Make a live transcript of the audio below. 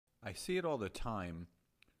I see it all the time.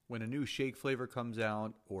 When a new shake flavor comes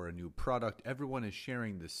out or a new product, everyone is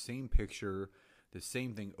sharing the same picture, the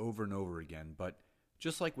same thing over and over again. But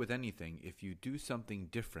just like with anything, if you do something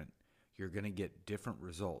different, you're going to get different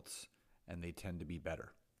results, and they tend to be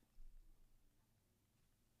better.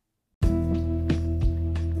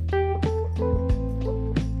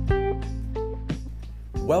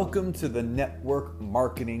 Welcome to the Network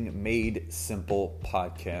Marketing Made Simple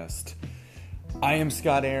podcast. I am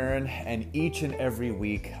Scott Aaron, and each and every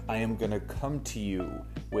week I am going to come to you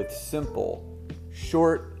with simple,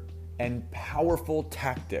 short, and powerful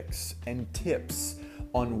tactics and tips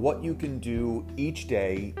on what you can do each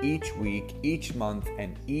day, each week, each month,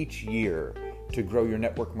 and each year to grow your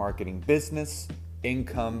network marketing business,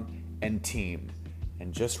 income, and team.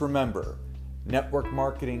 And just remember, network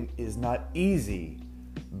marketing is not easy,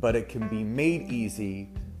 but it can be made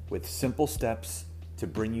easy with simple steps to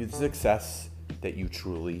bring you the success that you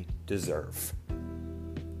truly deserve.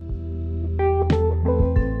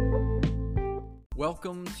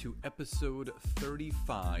 Welcome to episode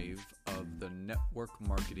 35 of the Network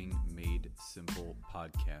Marketing Made Simple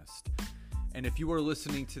podcast. And if you are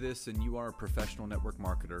listening to this and you are a professional network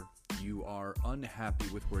marketer, you are unhappy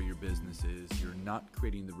with where your business is, you're not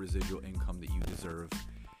creating the residual income that you deserve,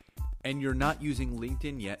 and you're not using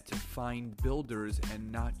LinkedIn yet to find builders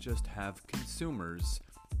and not just have consumers,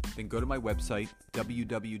 then go to my website,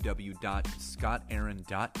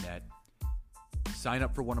 www.scottaaron.net. Sign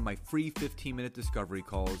up for one of my free 15-minute discovery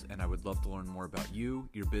calls, and I would love to learn more about you,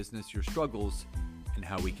 your business, your struggles, and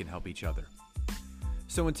how we can help each other.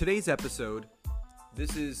 So in today's episode,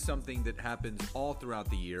 this is something that happens all throughout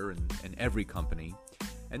the year in every company,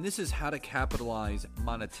 and this is how to capitalize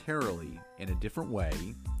monetarily in a different way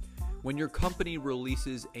when your company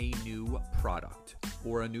releases a new product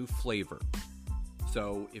or a new flavor.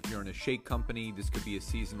 So if you're in a shake company, this could be a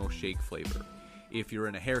seasonal shake flavor. If you're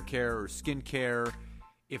in a hair care or skin care,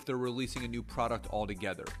 if they're releasing a new product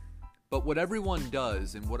altogether. But what everyone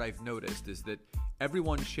does, and what I've noticed, is that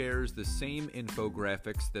everyone shares the same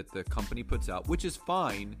infographics that the company puts out, which is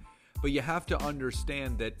fine, but you have to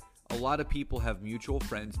understand that a lot of people have mutual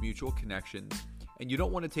friends, mutual connections, and you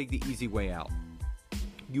don't want to take the easy way out.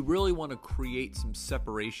 You really want to create some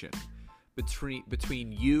separation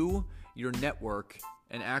between you, your network,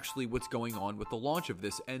 and actually what's going on with the launch of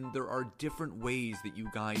this. And there are different ways that you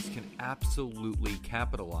guys can absolutely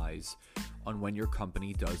capitalize on when your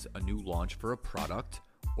company does a new launch for a product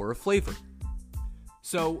or a flavor.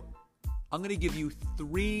 So I'm going to give you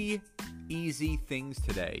 3 easy things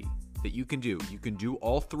today that you can do. You can do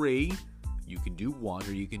all 3, you can do 1,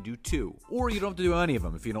 or you can do 2, or you don't have to do any of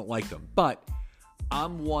them if you don't like them. But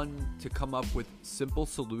I'm one to come up with simple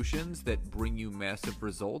solutions that bring you massive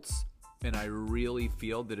results. And I really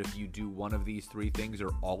feel that if you do one of these 3 things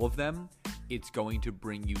or all of them, it's going to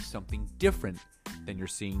bring you something different than you're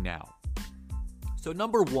seeing now. So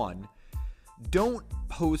number 1, don't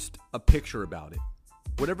post a picture about it.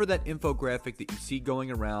 Whatever that infographic that you see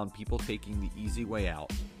going around, people taking the easy way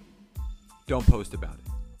out, don't post about it.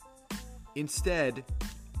 Instead,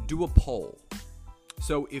 do a poll.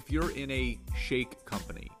 So if you're in a shake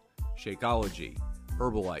company, Shakeology,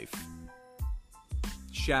 Herbalife,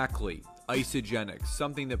 Shackley, Isogenics,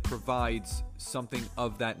 something that provides something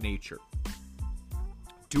of that nature,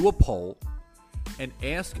 do a poll and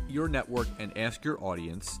ask your network and ask your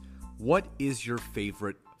audience, what is your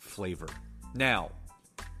favorite flavor? Now,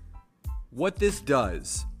 what this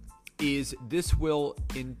does is this will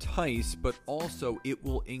entice, but also it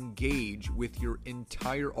will engage with your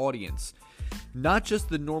entire audience. Not just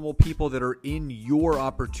the normal people that are in your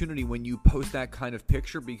opportunity when you post that kind of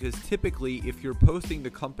picture, because typically if you're posting the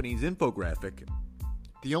company's infographic,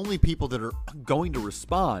 the only people that are going to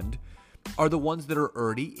respond are the ones that are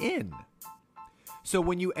already in. So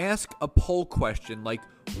when you ask a poll question like,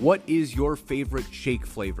 what is your favorite shake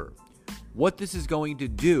flavor? What this is going to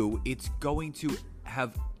do, it's going to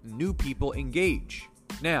have new people engage.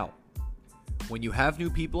 Now, when you have new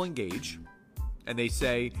people engage, and they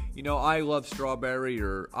say, I love strawberry,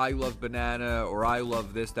 or I love banana, or I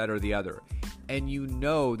love this, that, or the other, and you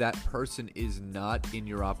know that person is not in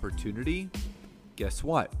your opportunity, guess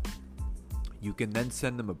what? You can then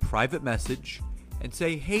send them a private message and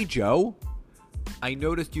say, hey, Joe, I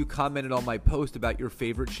noticed you commented on my post about your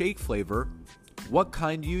favorite shake flavor. What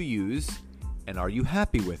kind do you use, and are you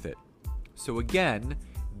happy with it? So again,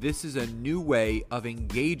 this is a new way of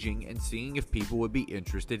engaging and seeing if people would be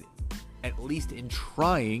interested at least in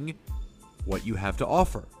trying what you have to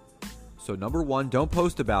offer. So number 1, don't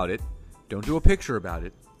post about it. Don't do a picture about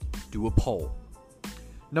it. Do a poll.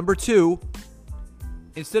 Number 2,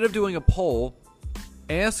 instead of doing a poll,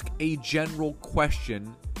 Ask a general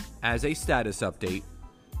question as a status update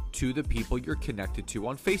to the people you're connected to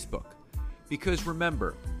on Facebook. Because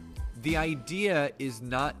remember, the idea is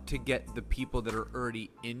not to get the people that are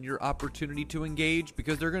already in your opportunity to engage,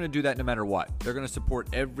 because they're going to do that no matter what. They're going to support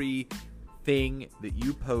everything that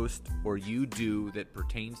you post or you do that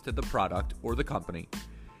pertains to the product or the company.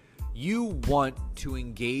 You want to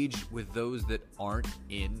engage with those that aren't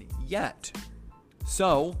in yet.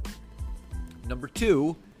 So, number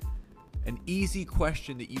 2, an easy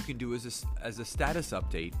question that you can do as a status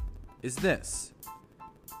update is this.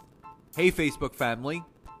 Hey, Facebook family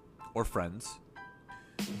or friends,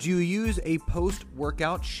 do you use a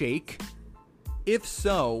post-workout shake? If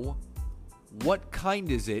so, what kind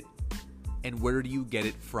is it and where do you get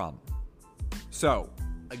it from? So,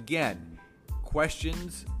 again,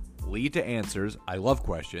 questions lead to answers. I love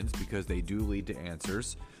questions because they do lead to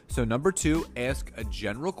answers. So number 2, ask a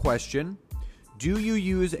general question. Do you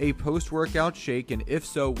use a post-workout shake? And if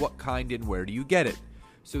so, what kind and where do you get it?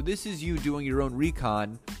 So this is you doing your own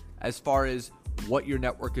recon as far as what your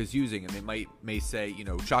network is using. And they may say,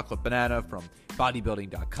 chocolate banana from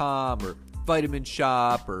bodybuilding.com or Vitamin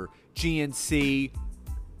Shop or GNC.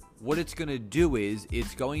 What it's going to do is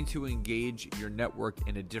it's going to engage your network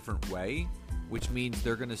in a different way, which means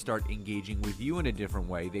they're going to start engaging with you in a different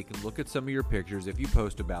way. They can look at some of your pictures if you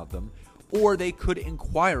post about them, or they could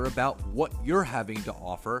inquire about what you're having to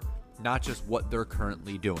offer, not just what they're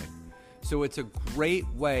currently doing. So it's a great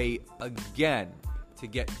way, again, to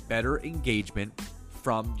get better engagement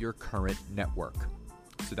from your current network.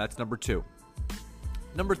 So that's number 2.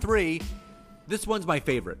 Number 3, this one's my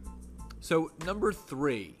favorite. So number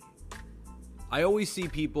 3, I always see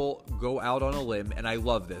people go out on a limb, and I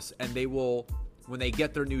love this, and they will, when they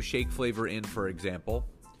get their new shake flavor in, for example,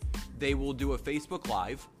 they will do a Facebook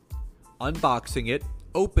Live, unboxing it,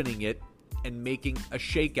 opening it, and making a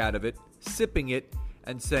shake out of it, sipping it,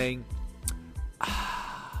 and saying,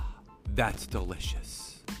 that's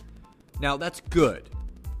delicious. Now, that's good.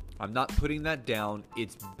 I'm not putting that down.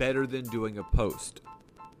 It's better than doing a post.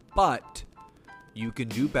 But you can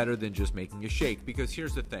do better than just making a shake, because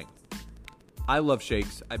here's the thing. I love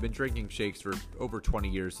shakes. I've been drinking shakes for over 20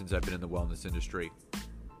 years since I've been in the wellness industry.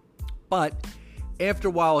 But after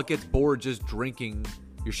a while, it gets bored just drinking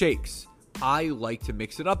your shakes. I like to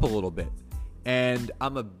mix it up a little bit. And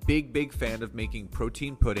I'm a big fan of making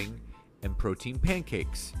protein pudding and protein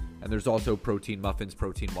pancakes. And there's also protein muffins,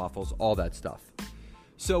 protein waffles, all that stuff.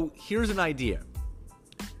 So here's an idea.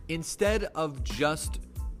 Instead of just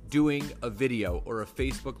doing a video or a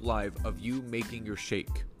Facebook Live of you making your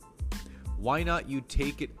shake, why not you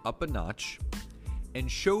take it up a notch and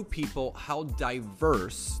show people how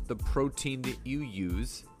diverse the protein that you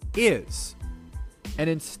use is? And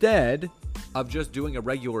instead of just doing a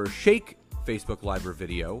regular shake Facebook Live or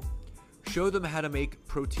video, show them how to make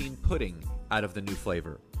protein pudding out of the new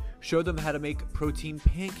flavor. Show them how to make protein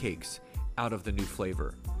pancakes out of the new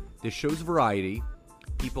flavor. This shows variety.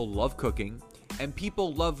 People love cooking, and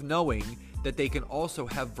people love knowing that they can also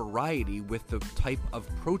have variety with the type of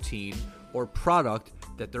protein or product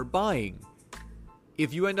that they're buying.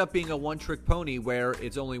 If you end up being a one-trick pony where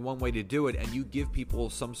it's only one way to do it and you give people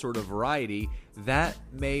some sort of variety, that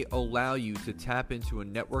may allow you to tap into a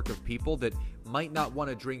network of people that might not want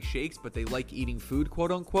to drink shakes, but they like eating food,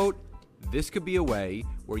 quote unquote. This could be a way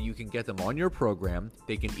where you can get them on your program,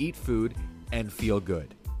 they can eat food and feel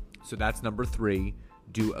good. So that's number 3.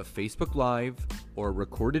 Do a Facebook Live or a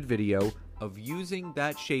recorded video of using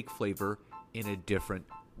that shake flavor in a different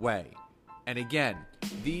way. And again,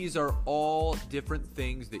 these are all different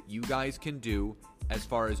things that you guys can do as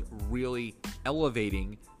far as really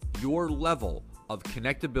elevating your level of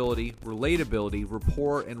connectability, relatability,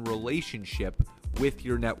 rapport, and relationship with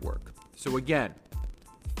your network. So again,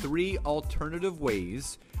 3 alternative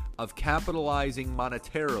ways of capitalizing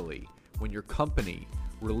monetarily when your company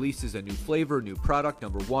releases a new flavor, new product.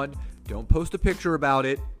 Number 1, don't post a picture about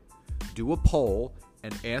it. Do a poll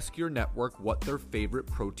and ask your network what their favorite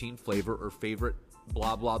protein flavor or favorite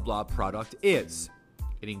blah, blah, blah product is.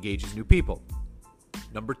 It engages new people.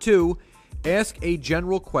 Number 2, ask a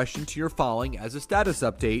general question to your following as a status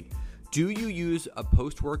update. Do you use a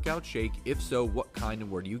post-workout shake? If so, what kind and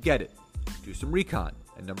where do you get it? Do some recon.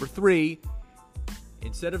 And number 3,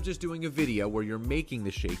 instead of just doing a video where you're making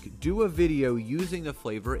the shake, do a video using the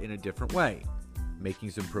flavor in a different way. Making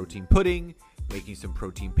some protein pudding, making some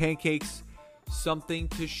protein pancakes, something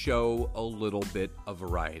to show a little bit of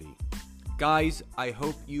variety. Guys, I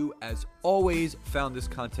hope you, as always, found this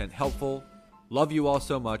content helpful. Love you all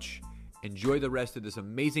so much. Enjoy the rest of this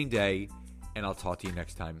amazing day, and I'll talk to you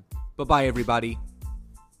next time. Bye-bye, everybody.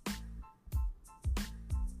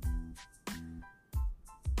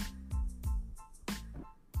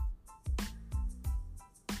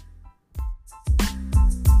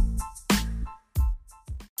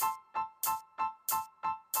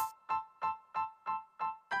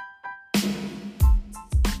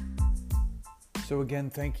 So again,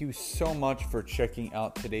 thank you so much for checking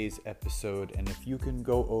out today's episode. And if you can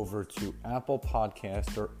go over to Apple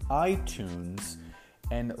Podcast or iTunes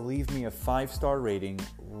and leave me a 5-star rating,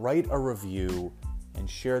 write a review, and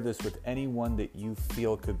share this with anyone that you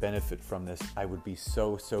feel could benefit from this, I would be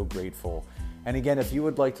so grateful. And again, if you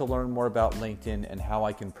would like to learn more about LinkedIn and how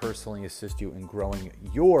I can personally assist you in growing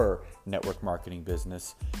your network marketing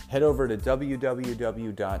business, head over to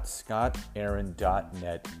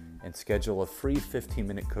www.scottaaron.net and schedule a free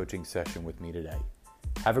 15-minute coaching session with me today.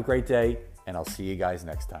 Have a great day, and I'll see you guys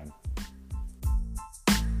next time.